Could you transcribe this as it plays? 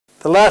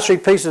The last three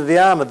pieces of the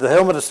armour, the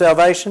helmet of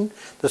salvation,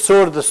 the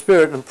sword of the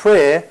Spirit and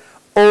prayer,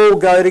 all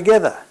go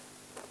together.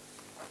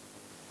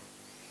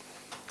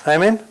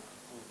 Amen?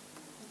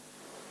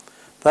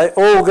 They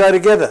all go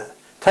together.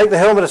 Take the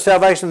helmet of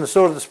salvation and the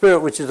sword of the Spirit,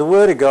 which is the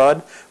Word of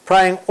God,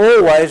 praying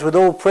always with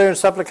all prayer and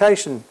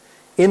supplication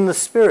in the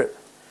Spirit,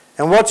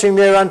 and watching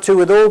thereunto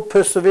with all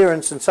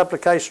perseverance and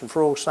supplication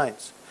for all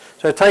saints.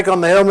 So take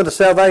on the helmet of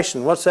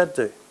salvation. What's that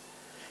do?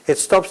 It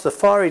stops the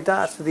fiery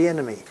darts of the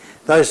enemy,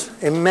 those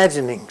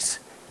imaginings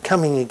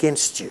coming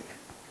against you.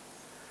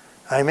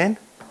 Amen?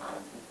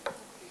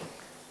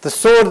 The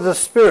sword of the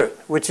Spirit,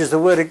 which is the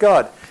Word of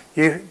God.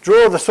 You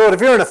draw the sword.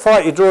 If you're in a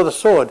fight, you draw the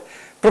sword.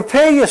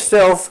 Prepare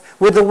yourself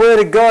with the Word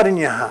of God in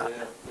your heart.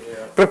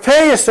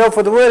 Prepare yourself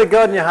with the Word of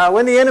God in your heart.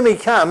 When the enemy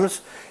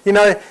comes, you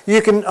know,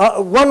 you can...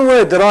 one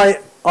word that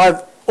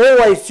I've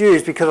always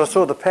used because I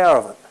saw the power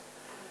of it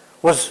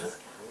was,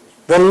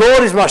 the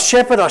Lord is my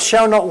shepherd, I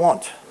shall not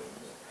want.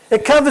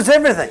 It covers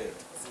everything.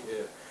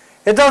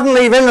 It doesn't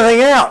leave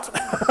anything out.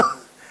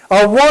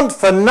 I want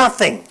for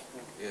nothing.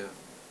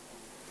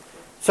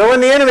 So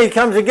when the enemy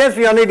comes against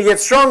me, I need to get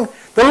strong.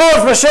 The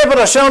Lord's my shepherd,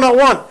 I shall not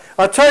want.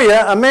 I tell you,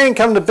 a man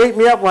come to beat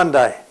me up one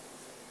day.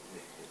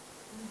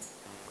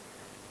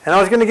 And I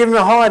was going to give him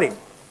a hiding.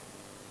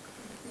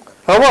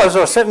 I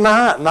was set in my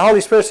heart. And the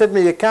Holy Spirit said to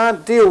me, you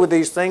can't deal with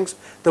these things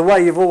the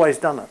way you've always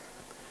done it.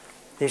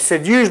 He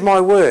said, use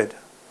my word.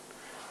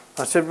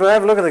 I said, but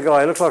have a look at the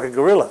guy, he looks like a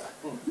gorilla.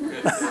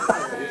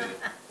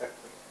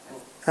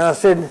 And I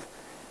said,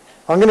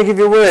 I'm going to give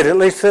you a word, at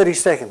least 30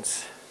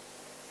 seconds.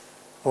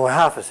 Or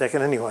half a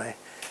second anyway.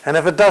 And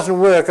if it doesn't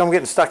work, I'm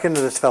getting stuck into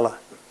this fella.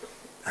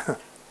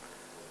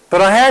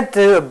 But I had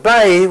to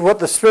obey what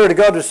the Spirit of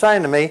God was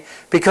saying to me,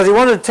 because he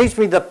wanted to teach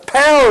me the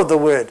power of the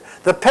Word.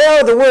 The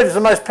power of the Word is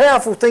the most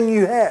powerful thing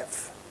you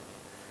have.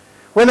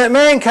 When that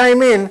man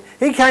came in,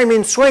 he came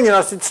in swinging.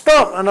 I said,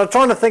 stop. And I'm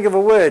trying to think of a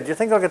word. Do you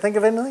think I could think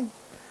of anything?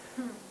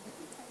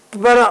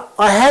 But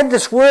I had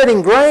this word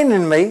ingrained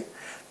in me,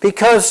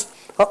 because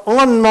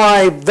on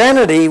my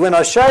vanity, when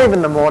I shave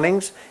in the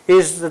mornings,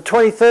 is the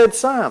 23rd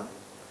Psalm.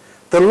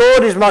 The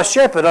Lord is my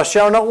shepherd, I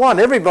shall not want.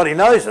 Everybody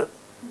knows it.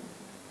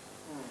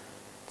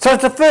 So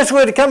it's the first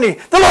word to come to you.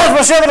 The Lord's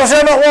my shepherd, I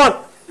shall not want.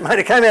 Mate,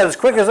 it came out as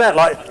quick as that,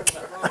 like.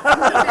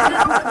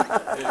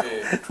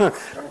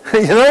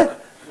 You know?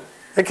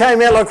 It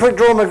came out like quick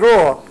draw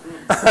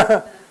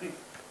McGraw.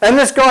 And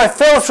this guy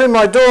fell through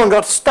my door and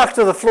got stuck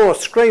to the floor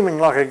screaming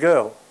like a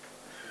girl.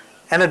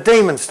 And a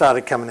demon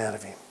started coming out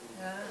of him.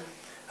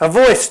 A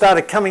voice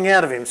started coming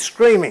out of him,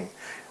 screaming,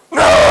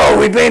 no,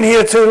 we've been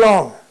here too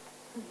long.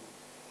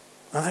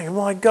 I think,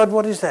 my God,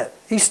 what is that?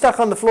 He's stuck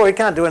on the floor, he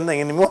can't do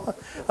anything anymore.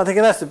 I'm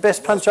thinking, that's the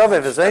best punch I've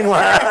ever seen.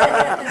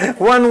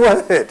 One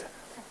word.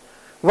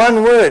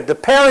 One word. The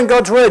power in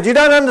God's word. You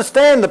don't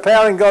understand the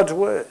power in God's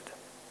word.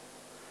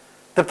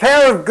 The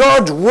power of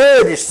God's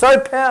word is so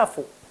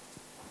powerful.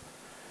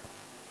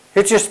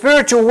 It's your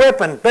spiritual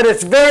weapon, but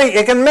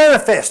it can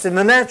manifest in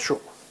the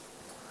natural.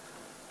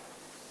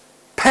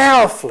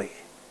 Powerfully.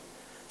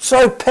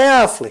 So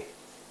powerfully.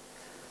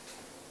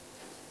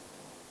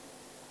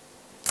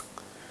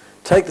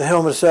 Take the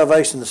helmet of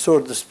salvation, the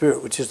sword of the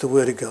Spirit, which is the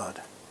Word of God.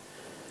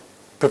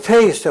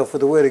 Prepare yourself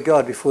with the Word of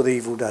God before the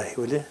evil day,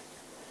 will you?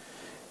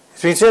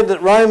 It's been said that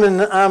the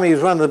Roman army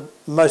was one of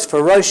the most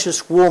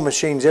ferocious war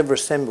machines ever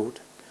assembled.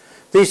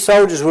 These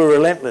soldiers were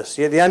relentless,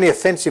 yet the only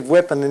offensive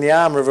weapon in the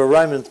armour of a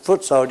Roman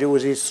foot soldier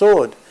was his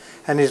sword,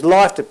 and his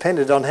life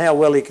depended on how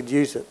well he could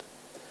use it.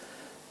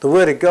 The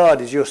Word of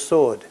God is your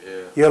sword.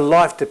 Yeah. Your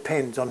life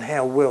depends on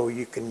how well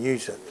you can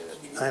use it.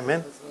 Yeah.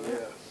 Amen? Yeah.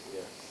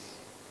 Yeah.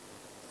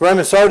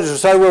 Roman soldiers were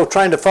so well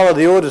trained to follow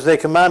the orders of their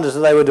commanders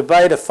that they would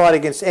obey to fight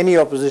against any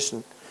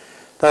opposition.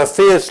 They were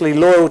fiercely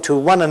loyal to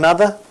one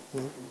another.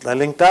 They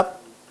linked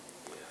up,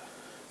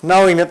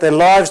 knowing that their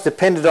lives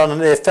depended on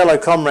their fellow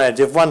comrades.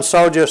 If one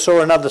soldier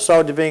saw another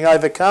soldier being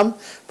overcome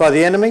by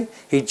the enemy,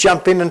 he'd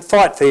jump in and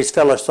fight for his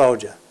fellow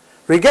soldier,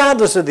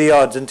 regardless of the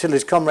odds, until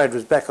his comrade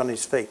was back on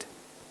his feet.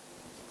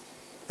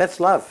 That's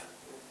love.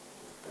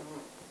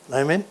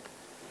 Amen?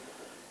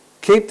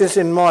 Keep this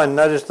in mind.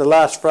 Notice the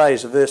last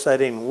phrase of verse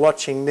 18,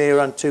 watching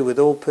thereunto with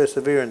all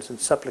perseverance and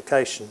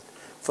supplication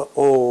for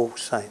all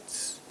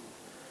saints.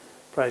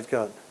 Praise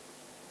God.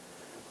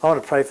 I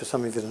want to pray for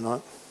some of you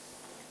tonight.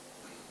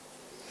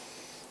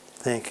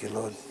 Thank you,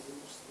 Lord.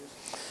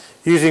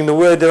 Using the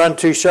word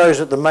thereunto shows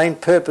that the main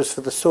purpose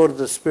for the sword of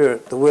the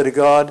Spirit, the Word of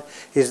God,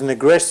 is an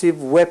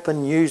aggressive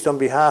weapon used on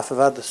behalf of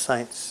other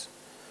saints.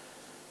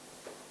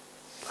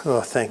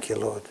 Oh, thank you,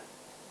 Lord.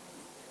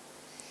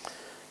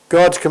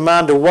 God's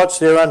command to watch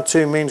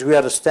thereunto means we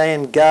are to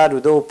stand guard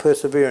with all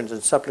perseverance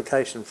and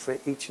supplication for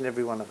each and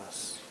every one of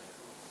us.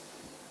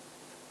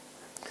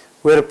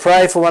 We're to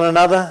pray for one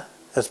another,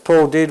 as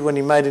Paul did when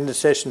he made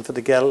intercession for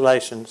the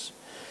Galatians.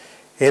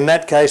 In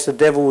that case, the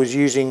devil was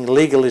using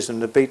legalism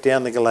to beat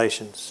down the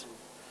Galatians,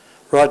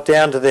 right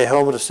down to their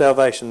helmet of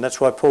salvation.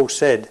 That's why Paul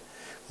said,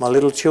 my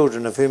little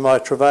children, of whom I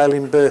travail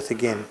in birth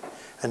again,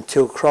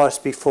 until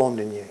Christ be formed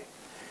in you.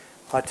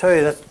 I tell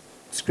you, that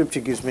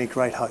scripture gives me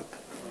great hope.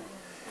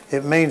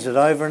 It means that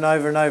over and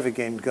over and over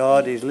again,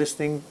 God is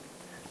listening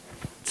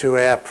to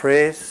our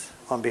prayers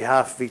on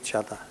behalf of each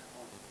other.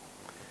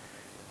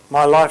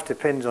 My life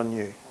depends on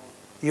you.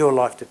 Your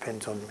life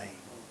depends on me.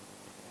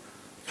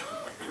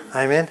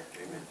 Amen?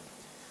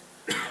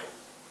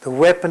 The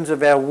weapons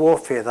of our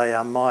warfare, they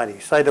are mighty.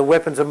 Say, the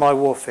weapons of my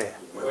warfare.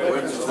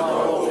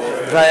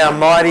 They are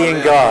mighty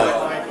in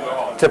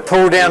God to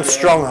pull down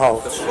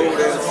strongholds.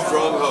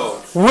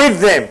 With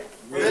them,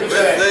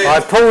 I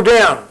pull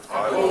down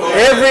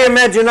every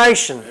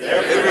imagination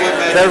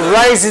that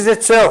raises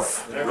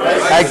itself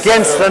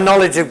against the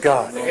knowledge of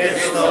God.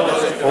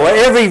 Or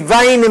every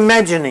vain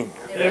imagining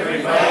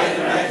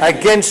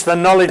against the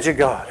knowledge of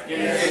God.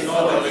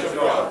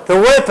 The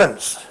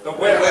weapons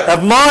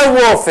of my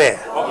warfare,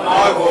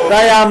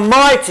 they are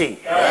mighty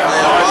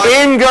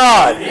in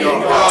God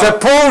to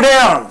pull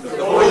down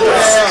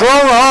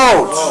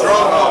strongholds.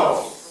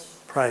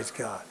 Praise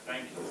God.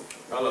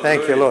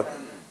 Thank you, Lord.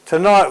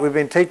 Tonight we've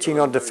been teaching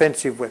on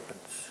defensive weapons.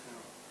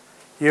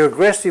 Your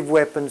aggressive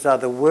weapons are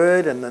the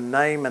word and the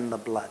name and the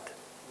blood.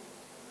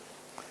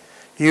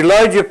 You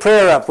load your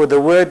prayer up with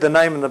the word, the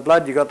name and the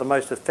blood, you've got the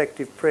most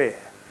effective prayer.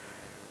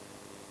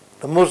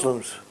 The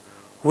Muslims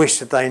wish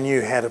that they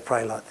knew how to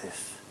pray like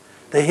this.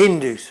 The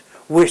Hindus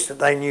wish that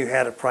they knew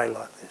how to pray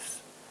like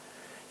this.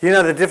 You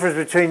know the difference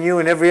between you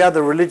and every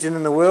other religion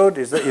in the world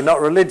is that you're not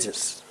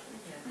religious.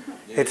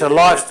 It's a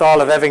lifestyle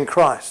of having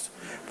Christ.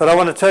 But I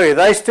want to tell you,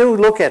 they still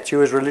look at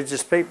you as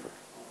religious people.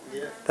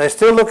 They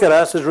still look at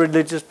us as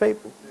religious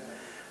people.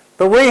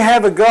 But we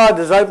have a God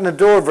that's opened the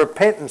door of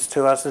repentance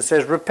to us and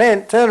says,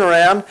 repent, turn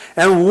around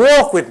and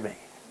walk with me.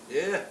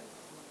 Yeah.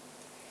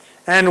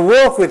 And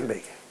walk with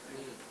me.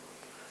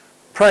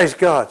 Praise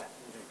God.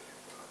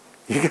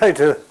 You go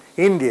to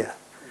India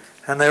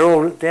and they're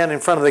all down in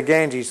front of the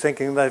Ganges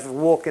thinking they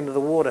walk into the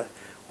water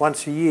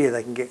once a year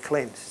they can get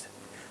cleansed.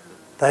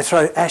 They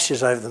throw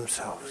ashes over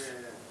themselves.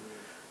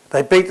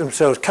 They beat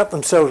themselves, cut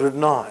themselves with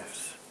knives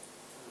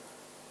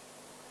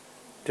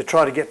to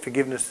try to get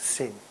forgiveness of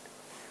sin.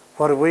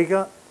 What have we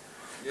got?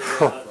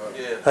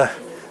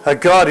 A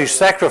God who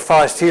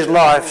sacrificed his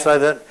life so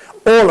that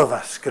all of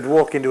us could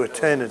walk into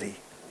eternity.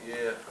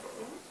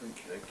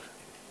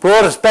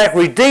 Brought us back,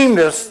 redeemed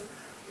us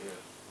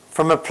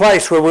from a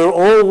place where we were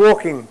all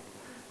walking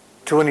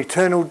to an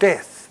eternal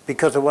death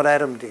because of what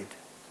Adam did.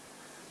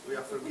 We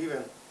are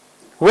forgiven.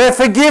 We're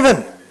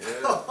forgiven.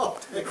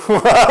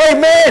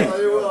 Amen.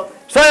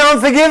 Say, I'm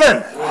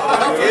forgiven.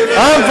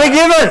 I'm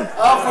forgiven.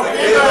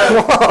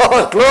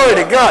 Oh, glory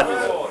to God.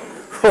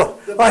 Oh,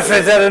 I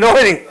sense that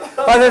anointing.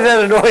 I sense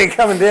that anointing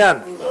coming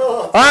down.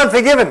 I'm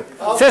forgiven.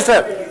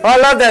 Sister, I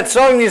love that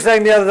song you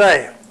sang the other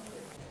day.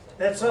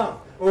 That song.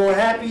 Oh,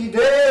 happy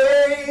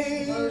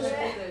days.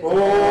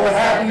 Oh,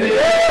 happy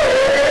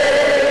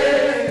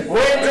days.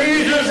 When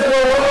Jesus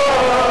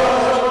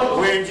walked.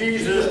 When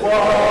Jesus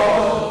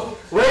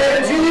walked.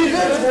 When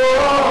Jesus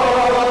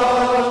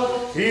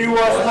walked. He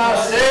was my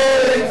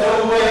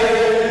Savior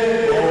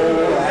way.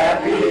 Oh,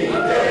 happy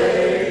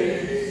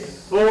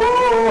days.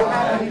 Oh,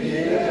 happy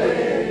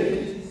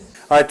days.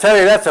 I tell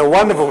you, that's a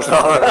wonderful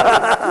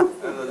song.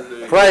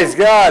 Praise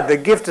God, the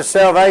gift of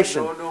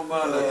salvation.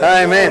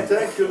 Amen.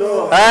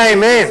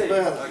 Amen.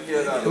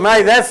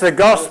 Mate, that's the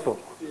gospel.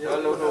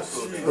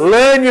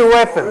 Learn your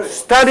weapons,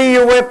 study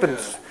your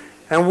weapons,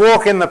 and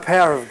walk in the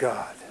power of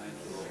God.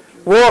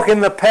 Walk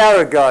in the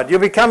power of God. You'll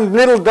become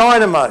little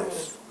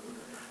dynamos.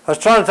 I was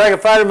trying to take a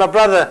photo of my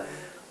brother,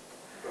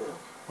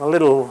 my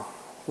little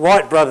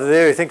white brother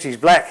there who thinks he's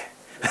black.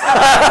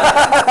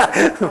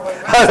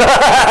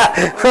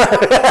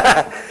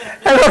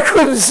 And I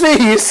couldn't see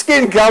his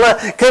skin colour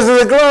because of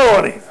the glow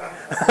on him.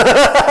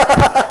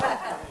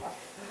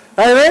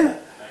 Amen?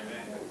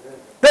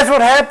 That's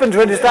what happens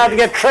when you start to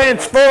get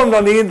transformed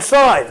on the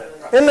inside.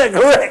 Isn't that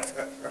correct?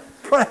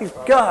 Praise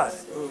God.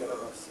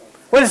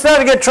 When you start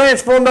to get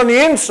transformed on the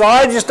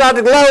inside, you start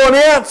to glow on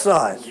the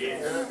outside.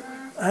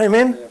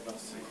 Amen?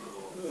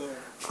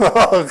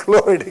 Oh,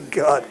 glory to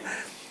God.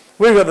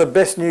 We've got the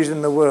best news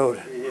in the world.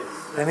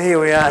 And here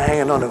we are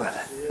hanging on to it.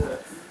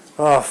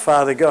 Oh,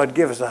 Father God,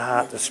 give us a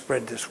heart to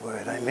spread this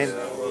word. Amen.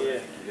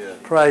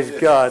 Praise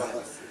God.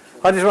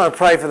 I just want to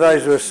pray for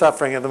those who are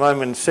suffering at the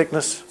moment in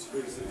sickness.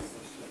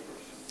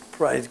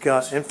 Praise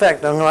God. In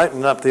fact, I'm going to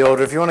open up the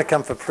altar. If you want to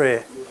come for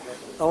prayer,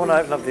 I want to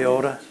open up the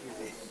altar.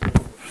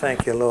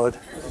 Thank you, Lord.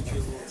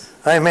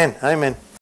 Amen. Amen.